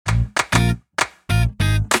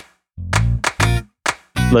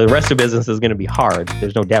The rest of business is going to be hard.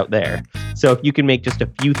 There's no doubt there. So if you can make just a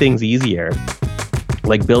few things easier,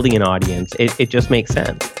 like building an audience, it just makes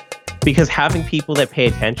sense. Because having people that pay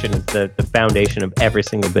attention is the foundation of every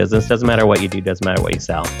single business. Doesn't matter what you do, doesn't matter what you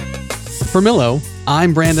sell. For Millo,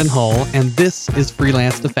 I'm Brandon Hull, and this is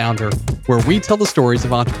Freelance to Founder, where we tell the stories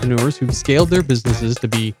of entrepreneurs who've scaled their businesses to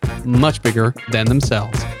be much bigger than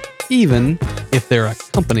themselves, even if they're a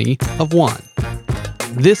company of one.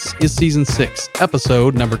 This is Season 6,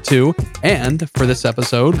 Episode number 2, and for this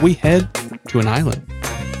episode, we head to an island,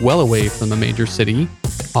 well away from the major city,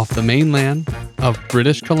 off the mainland of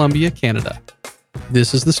British Columbia, Canada.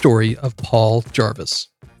 This is the story of Paul Jarvis.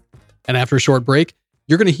 And after a short break,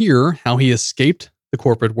 you're going to hear how he escaped the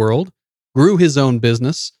corporate world, grew his own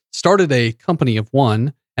business, started a company of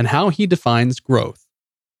one, and how he defines growth,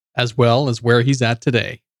 as well as where he's at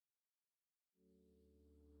today.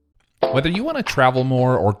 Whether you want to travel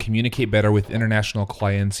more or communicate better with international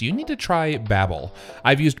clients, you need to try Babbel.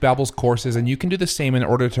 I've used Babbel's courses, and you can do the same in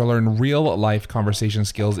order to learn real-life conversation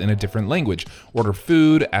skills in a different language, order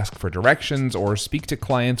food, ask for directions, or speak to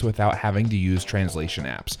clients without having to use translation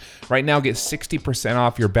apps. Right now, get 60%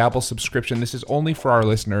 off your Babbel subscription. This is only for our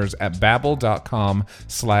listeners at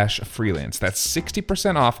babbel.com/freelance. That's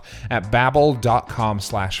 60% off at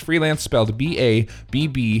babbel.com/freelance, spelled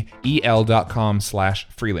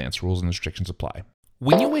BABBEL.com/freelance. Rules and restrictions apply.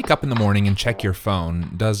 When you wake up in the morning and check your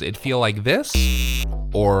phone, does it feel like this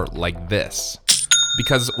or like this?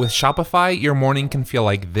 Because with Shopify, your morning can feel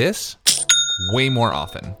like this way more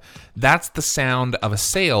often. That's the sound of a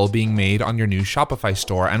sale being made on your new Shopify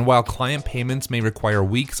store. And while client payments may require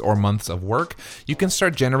weeks or months of work, you can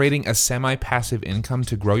start generating a semi-passive income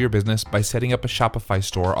to grow your business by setting up a Shopify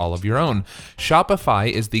store all of your own. Shopify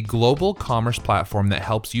is the global commerce platform that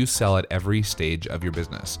helps you sell at every stage of your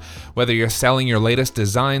business. Whether you're selling your latest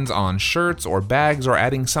designs on shirts or bags or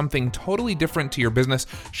adding something totally different to your business,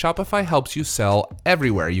 Shopify helps you sell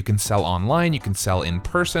everywhere. You can sell online, you can sell in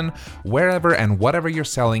person, wherever and whatever you're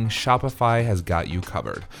selling, Shopify has got you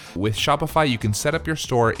covered. With Shopify, you can set up your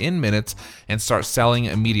store in minutes and start selling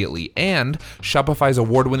immediately. And Shopify's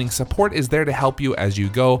award-winning support is there to help you as you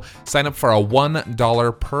go. Sign up for a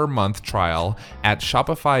 $1 per month trial at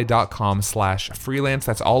shopify.com/freelance.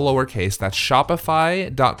 That's all lowercase. That's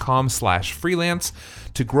shopify.com/freelance.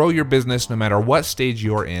 To grow your business no matter what stage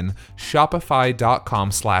you're in,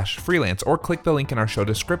 shopify.com/freelance, or click the link in our show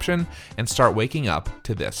description and start waking up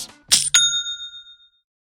to this.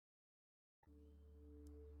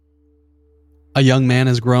 A young man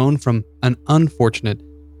has grown from an unfortunate,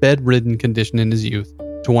 bedridden condition in his youth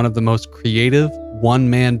to one of the most creative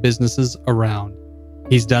one-man businesses around.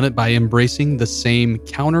 He's done it by embracing the same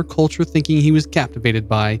counterculture thinking he was captivated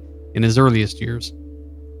by in his earliest years.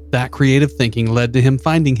 That creative thinking led to him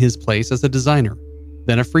finding his place as a designer,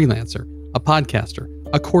 then a freelancer, a podcaster,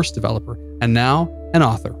 a course developer, and now an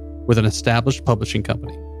author with an established publishing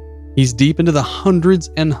company. He's deep into the hundreds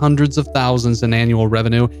and hundreds of thousands in annual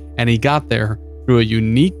revenue, and he got there through a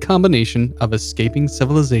unique combination of escaping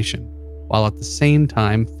civilization while at the same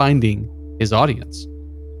time finding his audience.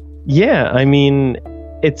 Yeah, I mean,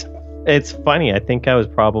 it's funny. I think I was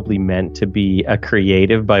probably meant to be a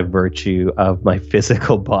creative by virtue of my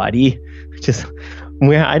physical body, which is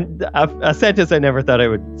a sentence I never thought I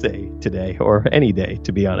would say today or any day,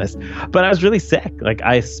 to be honest. But I was really sick. Like,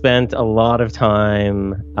 I spent a lot of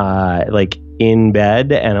time in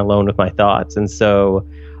bed and alone with my thoughts. And so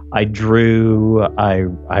I drew, I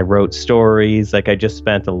wrote stories. Like, I just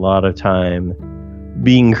spent a lot of time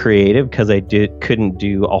being creative because I couldn't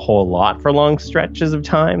do a whole lot for long stretches of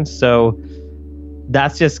time. So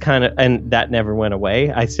that's just and that never went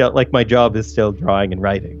away. I still, my job is still drawing and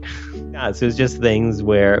writing. Yeah, so it was just things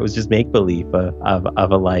where it was just make-believe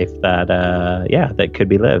of a life that, that could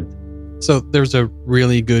be lived. So there's a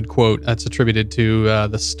really good quote that's attributed to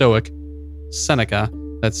the Stoic Seneca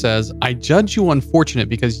that says, "I judge you unfortunate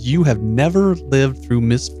because you have never lived through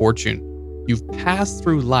misfortune. You've passed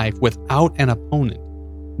through life without an opponent.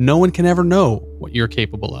 No one can ever know what you're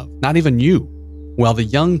capable of, not even you." While the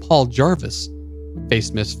young Paul Jarvis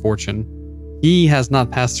faced misfortune, he has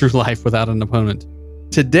not passed through life without an opponent.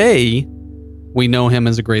 Today, we know him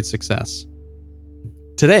as a great success.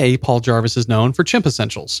 Today, Paul Jarvis is known for Chimp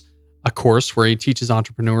Essentials, a course where he teaches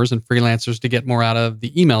entrepreneurs and freelancers to get more out of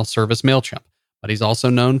the email service MailChimp. But he's also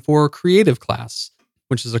known for Creative Class,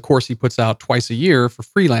 which is a course he puts out twice a year for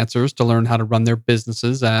freelancers to learn how to run their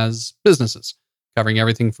businesses as businesses, covering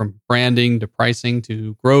everything from branding to pricing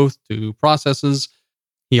to growth to processes.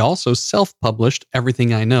 He also self-published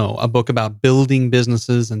Everything I Know, a book about building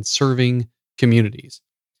businesses and serving communities.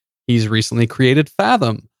 He's recently created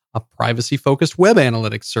Fathom, a privacy-focused web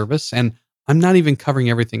analytics service, and I'm not even covering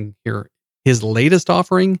everything here. His latest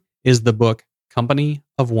offering is the book Company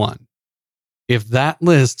of One. If that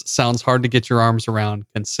list sounds hard to get your arms around,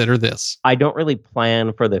 consider this. I don't really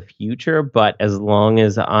plan for the future, but as long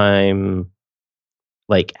as I'm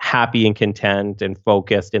like happy and content and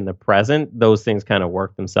focused in the present, those things kind of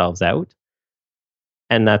work themselves out.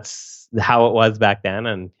 And that's how it was back then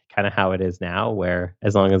and kind of how it is now, where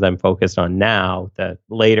as long as I'm focused on now, that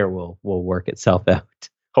later will work itself out,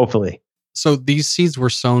 hopefully. So these seeds were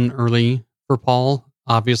sown early for Paul,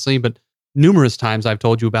 obviously, but numerous times I've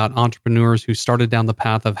told you about entrepreneurs who started down the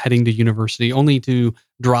path of heading to university only to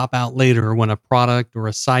drop out later when a product or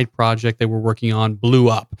a side project they were working on blew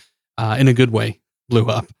up, in a good way, blew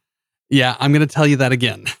up. Yeah, I'm going to tell you that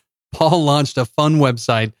again. Paul launched a fun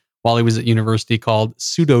website while he was at university called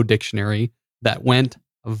Pseudo Dictionary that went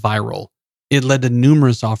viral. It led to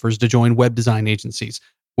numerous offers to join web design agencies,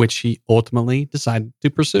 which he ultimately decided to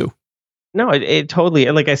pursue. No, it totally,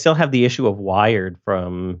 like I still have the issue of Wired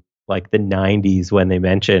from like the 90s when they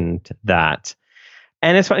mentioned that.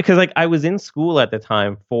 And it's funny because like I was in school at the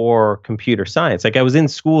time for computer science. Like I was in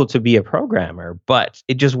school to be a programmer, but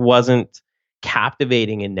it just wasn't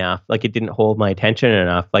captivating enough. Like it didn't hold my attention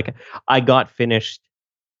enough. Like I got finished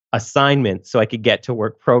assignments so I could get to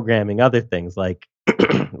work programming other things like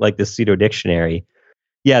like the Pseudo Dictionary.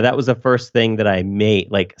 Yeah, that was the first thing that I made,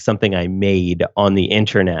 like something I made on the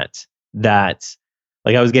internet that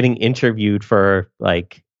like I was getting interviewed for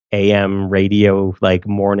like AM radio, like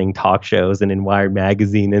morning talk shows and in Wired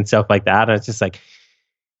magazine and stuff like that. And it's just like,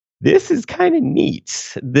 this is kind of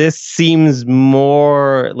neat. This seems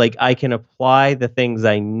more like I can apply the things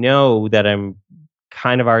I know that I'm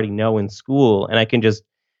kind of already know in school, and I can just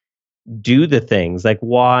do the things. Like,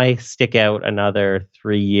 why stick out another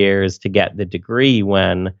 3 years to get the degree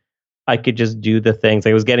when I could just do the things?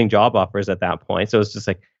 I was getting job offers at that point. So it's just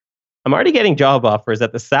like, I'm already getting job offers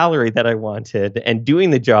at the salary that I wanted and doing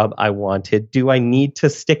the job I wanted. Do I need to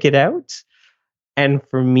stick it out? And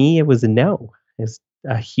for me, it was a no. It's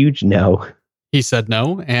a huge no. He said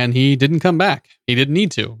no, and he didn't come back. He didn't need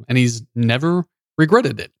to, and he's never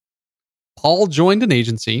regretted it. Paul joined an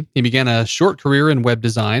agency. He began a short career in web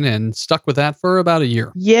design and stuck with that for about a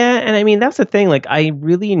year. Yeah, and I mean, that's the thing. Like, I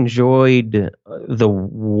really enjoyed the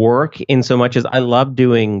work in so much as I loved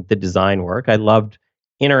doing the design work. I loved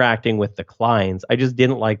interacting with the clients. I just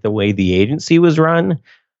didn't like the way the agency was run.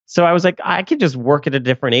 So I was like, I could just work at a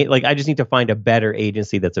different like I just need to find a better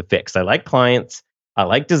agency that's a fix. I like clients. I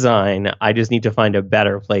like design. I just need to find a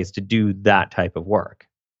better place to do that type of work.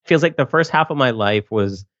 It feels like the first half of my life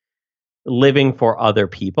was living for other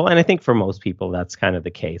people. And I think for most people, that's kind of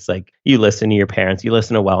the case. Like you listen to your parents, you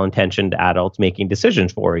listen to well-intentioned adults making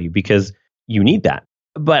decisions for you because you need that.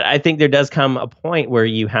 But I think there does come a point where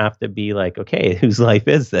you have to be like, okay, whose life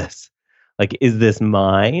is this? Like, is this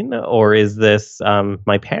mine or is this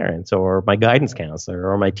my parents or my guidance counselor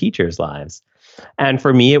or my teacher's lives? And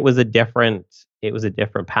for me, it was a different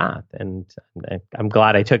path. And I'm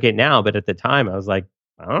glad I took it now. But at the time, I was like,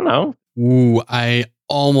 I don't know. Ooh, I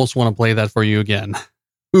almost want to play that for you again.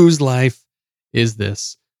 Whose life is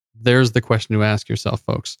this? There's the question to ask yourself,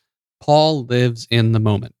 folks. Paul lives in the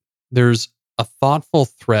moment. There's a thoughtful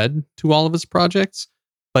thread to all of his projects,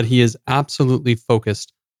 but he is absolutely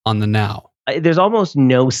focused on the now. There's almost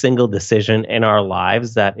no single decision in our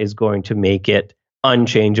lives that is going to make it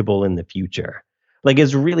unchangeable in the future. Like,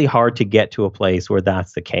 it's really hard to get to a place where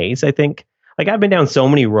that's the case, I think. Like, I've been down so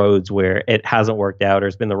many roads where it hasn't worked out or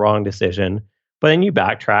it's been the wrong decision, but then you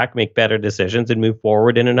backtrack, make better decisions, and move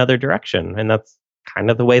forward in another direction. And that's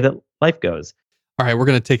kind of the way that life goes. All right, we're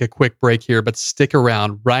going to take a quick break here, but stick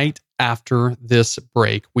around. Right after this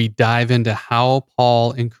break, we dive into how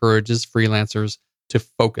Paul encourages freelancers to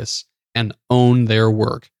focus and own their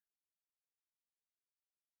work.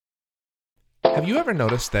 Have you ever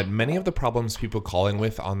noticed that many of the problems people call in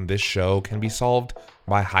with on this show can be solved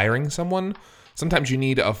by hiring someone? Sometimes you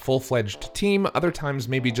need a full-fledged team, other times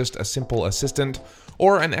maybe just a simple assistant,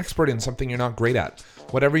 or an expert in something you're not great at.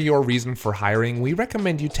 Whatever your reason for hiring, we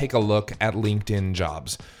recommend you take a look at LinkedIn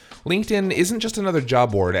Jobs. LinkedIn isn't just another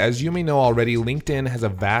job board. As you may know already, LinkedIn has a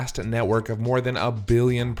vast network of more than 1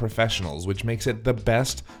 billion professionals, which makes it the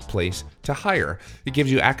best place to hire. It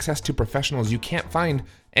gives you access to professionals you can't find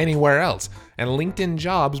anywhere else. And LinkedIn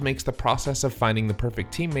Jobs makes the process of finding the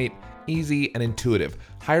perfect teammate easy and intuitive.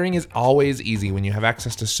 Hiring is always easy when you have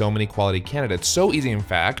access to so many quality candidates. So easy, in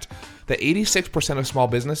fact, that 86% of small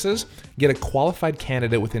businesses get a qualified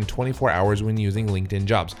candidate within 24 hours when using LinkedIn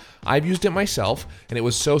Jobs. I've used it myself, and it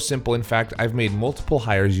was so simple. In fact, I've made multiple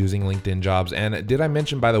hires using LinkedIn Jobs. And did I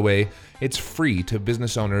mention, by the way, it's free to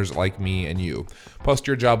business owners like me and you. Post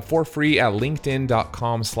your job for free at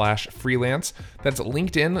linkedin.com/freelance. That's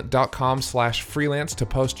linkedin.com/freelance to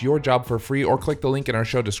post your job for free, or click the link in our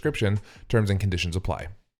show description. Terms and conditions apply.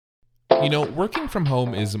 You know, working from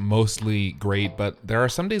home is mostly great, but there are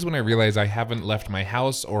some days when I realize I haven't left my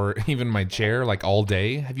house or even my chair like all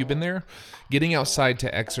day. Have you been there? Getting outside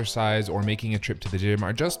to exercise or making a trip to the gym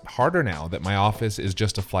are just harder now that my office is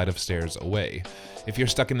just a flight of stairs away. If you're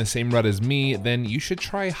stuck in the same rut as me, then you should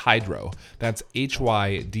try Hydrow. That's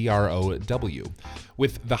HYDROW.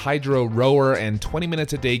 With the Hydrow rower and 20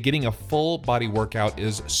 minutes a day, getting a full body workout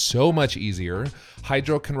is so much easier.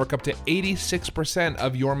 Hydrow can work up to 86%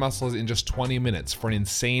 of your muscles in just 20 minutes for an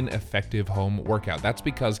insane effective home workout. That's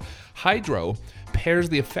because Hydrow pairs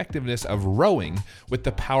the effectiveness of rowing with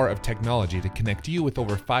the power of technology to connect you with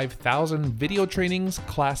over 5,000 video trainings,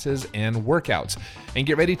 classes, and workouts. And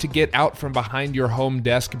get ready to get out from behind your home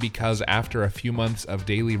desk, because after a few months of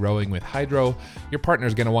daily rowing with Hydrow, your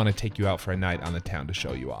partner's going to want to take you out for a night on the town to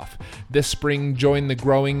show you off. This spring, join the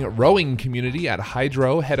growing rowing community at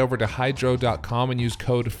Hydrow. Head over to hydrow.com and use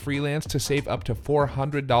code FREELANCE to save up to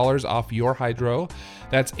 $400 off your Hydrow.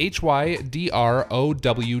 That's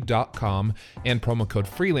HYDROW.com and promo code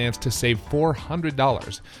FREELANCE to save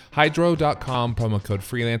 $400. Hydrow.com, promo code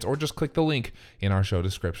FREELANCE, or just click the link in our show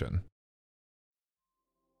description.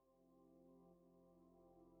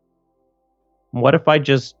 What if I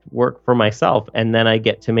just work for myself and then I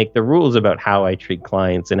get to make the rules about how I treat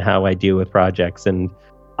clients and how I deal with projects? And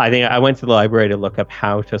I think I went to the library to look up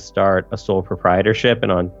how to start a sole proprietorship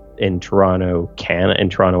in Toronto,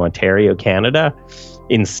 Ontario, Canada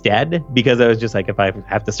instead, because I was just like, if I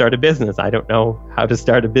have to start a business, I don't know how to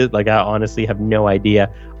start a business. Like, I honestly have no idea.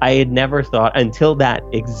 I had never thought until that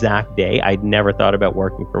exact day, I'd never thought about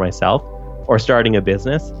working for myself or starting a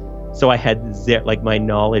business. So I had my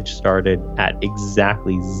knowledge started at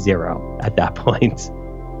exactly zero at that point.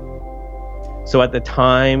 So at the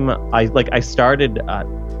time, I started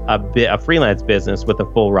a freelance business with a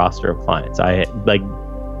full roster of clients. I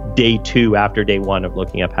day 2 after day 1 of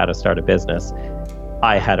looking up how to start a business,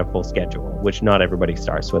 I had a full schedule, which not everybody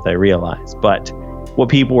starts with, I realize. But what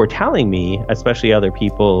people were telling me, especially other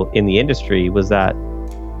people in the industry, was that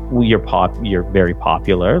you're very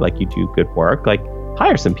popular, like you do good work, like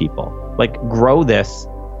hire some people, like grow this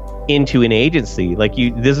into an agency.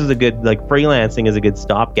 This is a good, freelancing is a good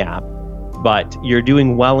stopgap, but you're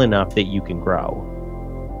doing well enough that you can grow.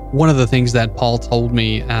 One of the things that Paul told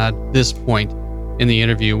me at this point in the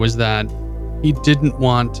interview was that he didn't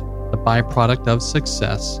want the byproduct of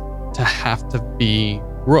success to have to be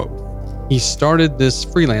growth. He started this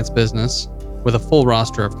freelance business with a full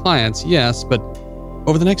roster of clients, yes, but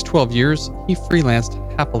over the next 12 years, he freelanced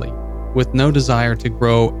happily with no desire to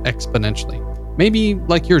grow exponentially. Maybe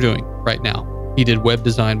like you're doing right now. He did web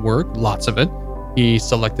design work, lots of it. He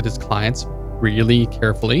selected his clients really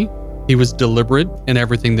carefully. He was deliberate in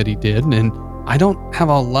everything that he did, and I don't have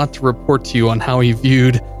a lot to report to you on how he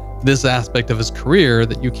viewed this aspect of his career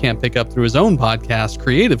that you can't pick up through his own podcast,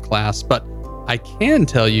 Creative Class, but I can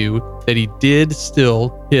tell you that he did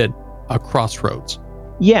still hit a crossroads.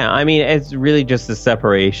 Yeah, I mean, it's really just the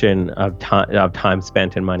separation of time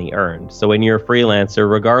spent and money earned. So when you're a freelancer,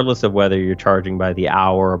 regardless of whether you're charging by the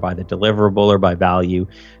hour or by the deliverable or by value,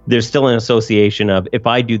 there's still an association of, if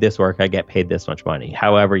I do this work, I get paid this much money,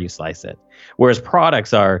 however you slice it. Whereas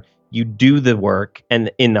products are, you do the work and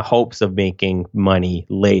in the hopes of making money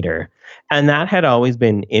later. And that had always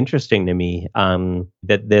been interesting to me,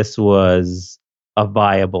 that this was a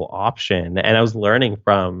viable option. And I was learning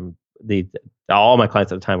from all my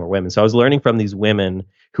clients at the time were women. So I was learning from these women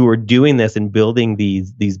who were doing this and building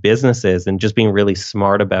these businesses and just being really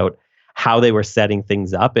smart about how they were setting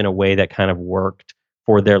things up in a way that kind of worked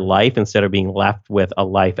for their life instead of being left with a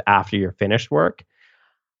life after your finished work.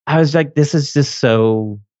 I was like, this is just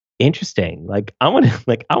so interesting. I want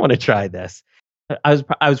to try this. I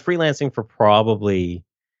was freelancing for probably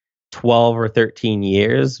 12 or 13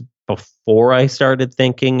 years before I started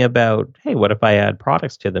thinking about, hey, what if I add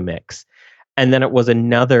products to the mix? And then it was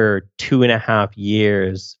another 2.5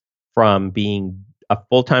 years from being a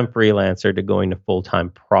full-time freelancer to going to full-time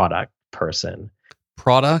product person.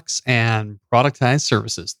 Products and productized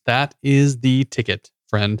services. That is the ticket,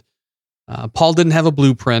 friend. Paul didn't have a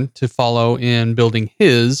blueprint to follow in building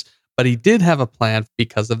his, but he did have a plan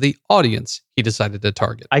because of the audience he decided to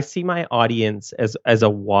target. I see my audience as a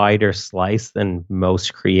wider slice than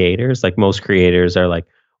most creators. Like most creators are like,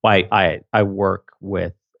 well, I work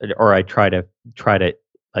with, or I try to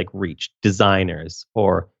like reach designers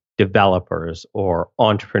or developers or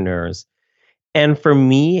entrepreneurs. And for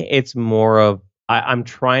me, it's more of I'm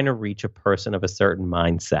trying to reach a person of a certain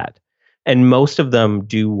mindset. And most of them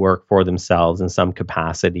do work for themselves in some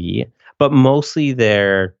capacity, but mostly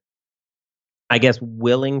they're, I guess,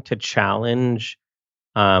 willing to challenge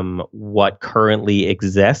what currently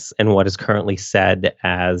exists and what is currently said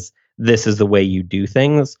as this is the way you do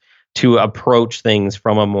things, to approach things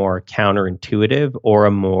from a more counterintuitive or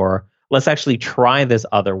a more, let's actually try this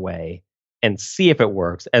other way and see if it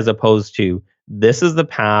works, as opposed to this is the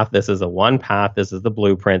path, this is the one path, this is the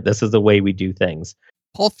blueprint, this is the way we do things.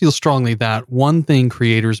 Paul feels strongly that one thing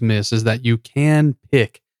creators miss is that you can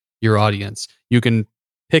pick your audience. You can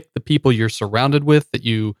pick the people you're surrounded with, that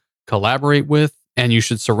you collaborate with, and you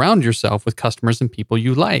should surround yourself with customers and people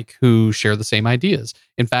you like who share the same ideas.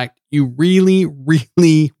 In fact, you really,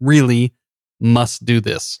 really, really must do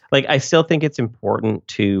this. Like, I still think it's important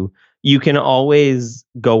to, you can always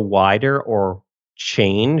go wider or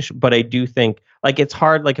change, but I do think, like, it's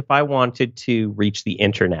hard. Like, if I wanted to reach the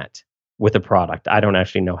internet with a product, I don't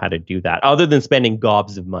actually know how to do that other than spending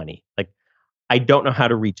gobs of money. Like, I don't know how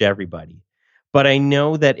to reach everybody. But I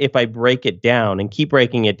know that if I break it down and keep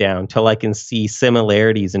breaking it down till I can see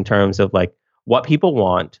similarities in terms of like what people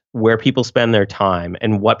want, where people spend their time,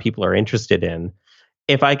 and what people are interested in,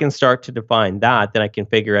 if I can start to define that, then I can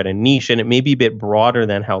figure out a niche. And it may be a bit broader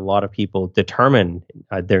than how a lot of people determine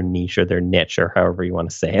their niche or their niche, or however you want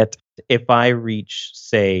to say it. If I reach,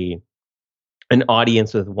 say, an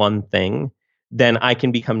audience with one thing, then I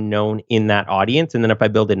can become known in that audience. And then if I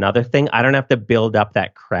build another thing, I don't have to build up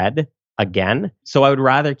that cred again. So I would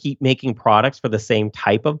rather keep making products for the same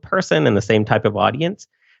type of person and the same type of audience,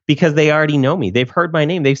 because they already know me. They've heard my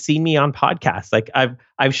name. They've seen me on podcasts. Like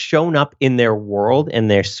I've shown up in their world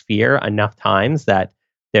and their sphere enough times that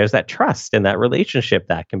there's that trust and that relationship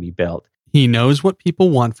that can be built. He knows what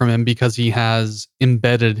people want from him because he has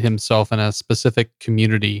embedded himself in a specific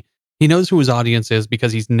community. He knows who his audience is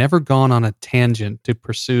because he's never gone on a tangent to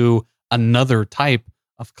pursue another type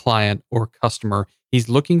of client or customer. He's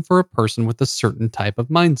looking for a person with a certain type of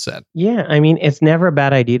mindset. Yeah, I mean, it's never a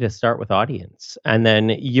bad idea to start with audience. And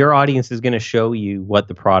then your audience is going to show you what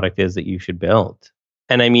the product is that you should build.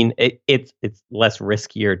 And I mean, it's less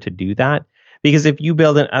riskier to do that, because if you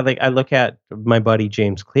build I look at my buddy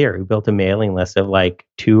James Clear, who built a mailing list of like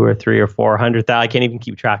 200 or 300 or 400,000. I can't even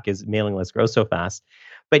keep track. His mailing list grows so fast.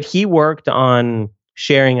 But he worked on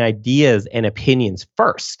sharing ideas and opinions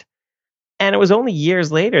first. And it was only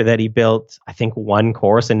years later that he built, I think, one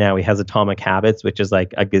course, and now he has Atomic Habits, which is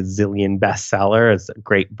like a gazillion bestseller. It's a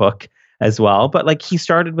great book as well. But like, he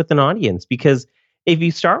started with an audience, because if you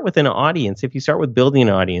start with an audience, if you start with building an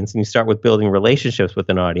audience, and you start with building relationships with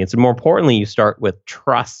an audience, and more importantly, you start with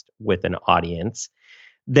trust with an audience,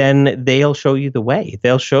 then they'll show you the way.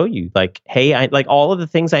 They'll show you like, hey, I like all of the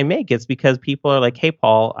things I make. It's because people are like, hey,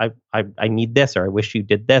 Paul, I need this, or I wish you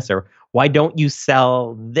did this, or why don't you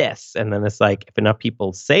sell this? And then it's like, if enough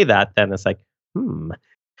people say that, then it's like,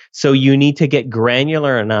 So you need to get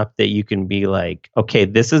granular enough that you can be like, okay,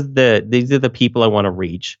 these are the people I want to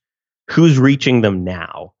reach. Who's reaching them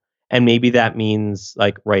now? And maybe that means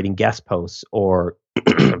like writing guest posts or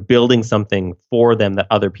building something for them that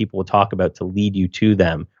other people will talk about to lead you to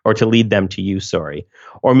them, or to lead them to you, sorry.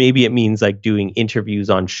 Or maybe it means like doing interviews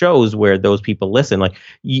on shows where those people listen. Like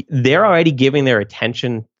they're already giving their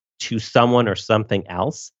attention to someone or something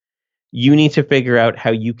else. You need to figure out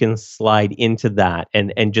how you can slide into that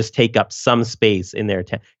and just take up some space in their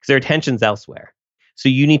attention, because their attention's elsewhere. So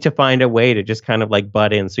you need to find a way to just kind of like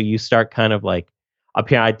butt in. So you start kind of like, up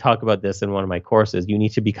here, I talk about this in one of my courses. You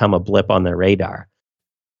need to become a blip on their radar.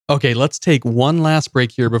 Okay, let's take one last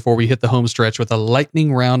break here before we hit the home stretch with a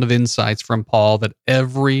lightning round of insights from Paul that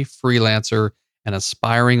every freelancer and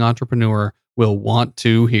aspiring entrepreneur will want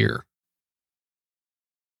to hear.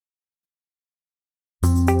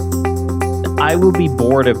 I would be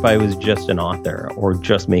bored if I was just an author or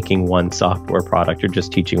just making one software product or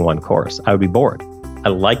just teaching one course. I would be bored. I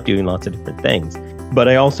like doing lots of different things. But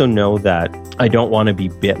I also know that I don't want to be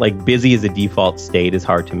busy as a default state is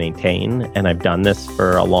hard to maintain. And I've done this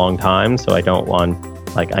for a long time. So I don't want,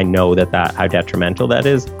 I know that how detrimental that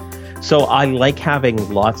is. So I like having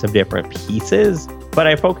lots of different pieces, but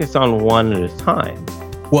I focus on one at a time.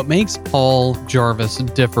 What makes Paul Jarvis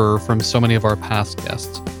differ from so many of our past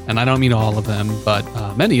guests, and I don't mean all of them, but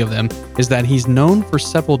many of them, is that he's known for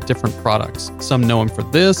several different products. Some know him for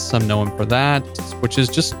this, some know him for that, which is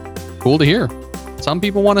just cool to hear. Some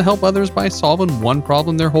people want to help others by solving one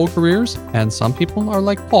problem their whole careers, and some people are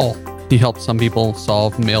like Paul. He helps some people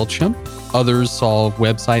solve MailChimp, others solve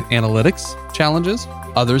website analytics challenges,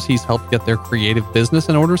 others he's helped get their creative business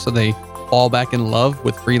in order so they fall back in love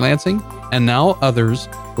with freelancing, and now others,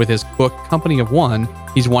 with his book Company of One,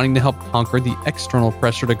 he's wanting to help conquer the external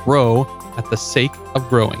pressure to grow at the sake of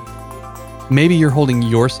growing. Maybe you're holding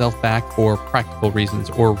yourself back for practical reasons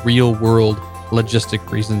or real-world logistic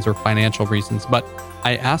reasons or financial reasons, but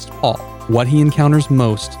I asked Paul what he encounters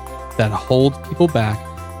most that holds people back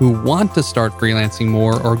who want to start freelancing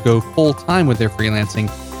more or go full-time with their freelancing,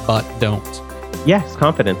 but don't. Yes,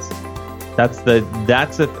 confidence.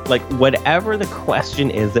 That's like whatever the question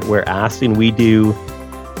is that we're asking. We do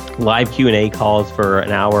live Q&A calls for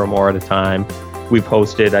an hour or more at a time. We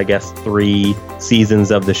posted, I guess, 3 seasons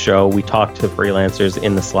of the show. We talk to freelancers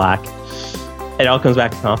in the Slack. It all comes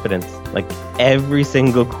back to confidence. Like every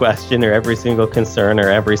single question or every single concern or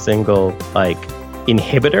every single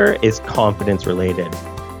inhibitor is confidence related.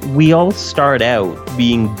 We all start out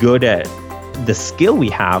being good at the skill we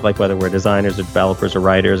have, like whether we're designers or developers or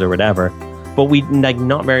writers or whatever, but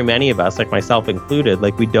not very many of us, like myself included,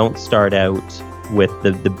 we don't start out with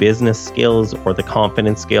the business skills or the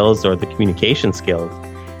confidence skills or the communication skills.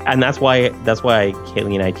 And that's why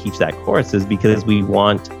Kaylee and I teach that course, is because we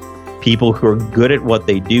want people who are good at what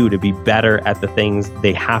they do to be better at the things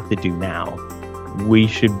they have to do now. We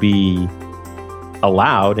should be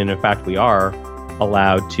allowed, and in fact we are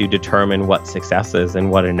allowed, to determine what success is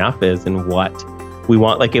and what enough is and what we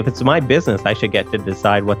want. Like if it's my business, I should get to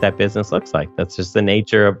decide what that business looks like. That's just the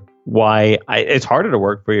nature of why it's harder to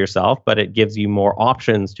work for yourself, but it gives you more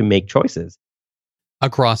options to make choices.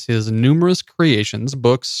 Across his numerous creations,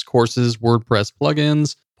 books, courses, WordPress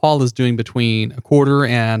plugins, Paul is doing between $250,000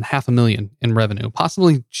 and $500,000 in revenue,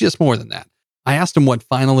 possibly just more than that. I asked him what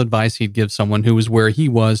final advice he'd give someone who was where he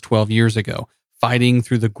was 12 years ago, fighting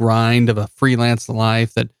through the grind of a freelance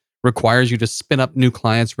life that requires you to spin up new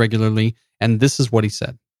clients regularly. And this is what he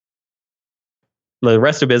said. The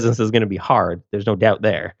rest of business is going to be hard. There's no doubt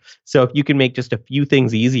there. So if you can make just a few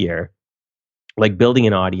things easier, like building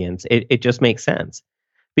an audience, it just makes sense.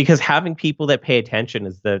 Because having people that pay attention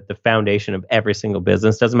is the foundation of every single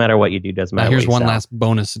business. Doesn't matter what you do, doesn't matter what you sell. Here's one last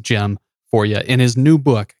bonus gem for you. In his new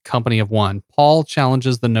book, Company of One, Paul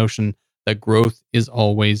challenges the notion that growth is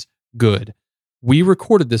always good. We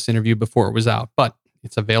recorded this interview before it was out, but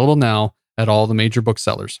it's available now at all the major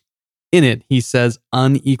booksellers. In it, he says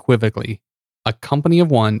unequivocally, a company of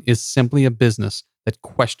one is simply a business that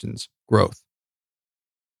questions growth.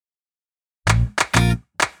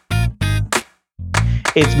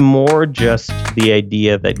 It's more just the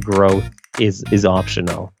idea that growth is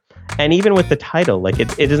optional. And even with the title,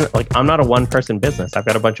 it isn't like I'm not a one-person business. I've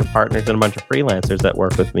got a bunch of partners and a bunch of freelancers that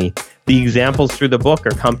work with me. The examples through the book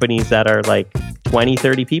are companies that are 20,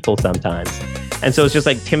 30 people sometimes. And so it's just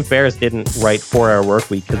like Tim Ferriss didn't write 4-Hour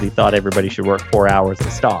Workweek because he thought everybody should work 4 hours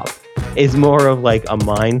and stop. It's more of a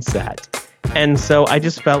mindset. And so I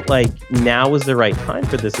just felt like now was the right time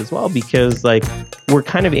for this as well, because we're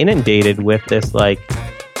kind of inundated with this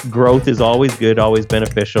growth is always good, always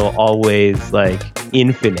beneficial, always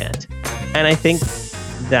infinite. And I think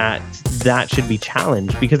that should be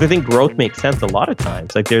challenged, because I think growth makes sense a lot of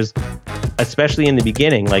times. There's, especially in the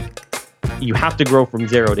beginning, you have to grow from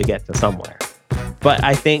zero to get to somewhere. But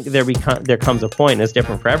I think there comes a point, and it's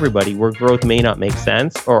different for everybody, where growth may not make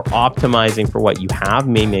sense, or optimizing for what you have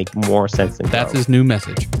may make more sense than growth. That's his new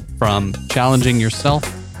message. From challenging yourself,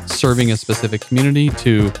 serving a specific community,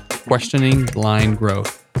 to questioning blind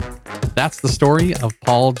growth. That's the story of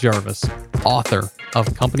Paul Jarvis, author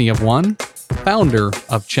of Company of One, founder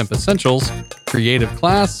of Chimp Essentials, Creative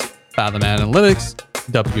Class, Fathom Analytics,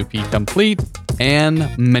 WP Complete,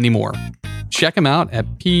 and many more. Check him out at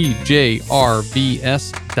pjrvs.com.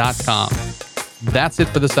 That's it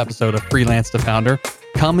for this episode of Freelance to Founder.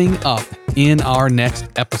 Coming up in our next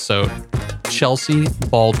episode, Chelsea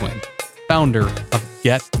Baldwin, founder of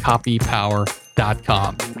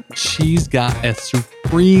GetCopyPower.com. She's got a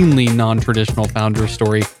supremely non-traditional founder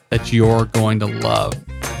story that you're going to love.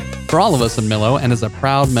 For all of us at Millo, and as a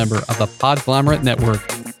proud member of the Podglomerate Network,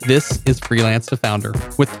 this is Freelance to Founder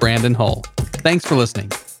with Brandon Hull. Thanks for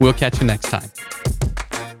listening. We'll catch you next time.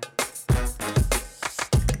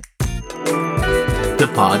 The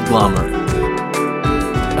Podglomerate,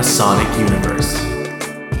 a sonic universe.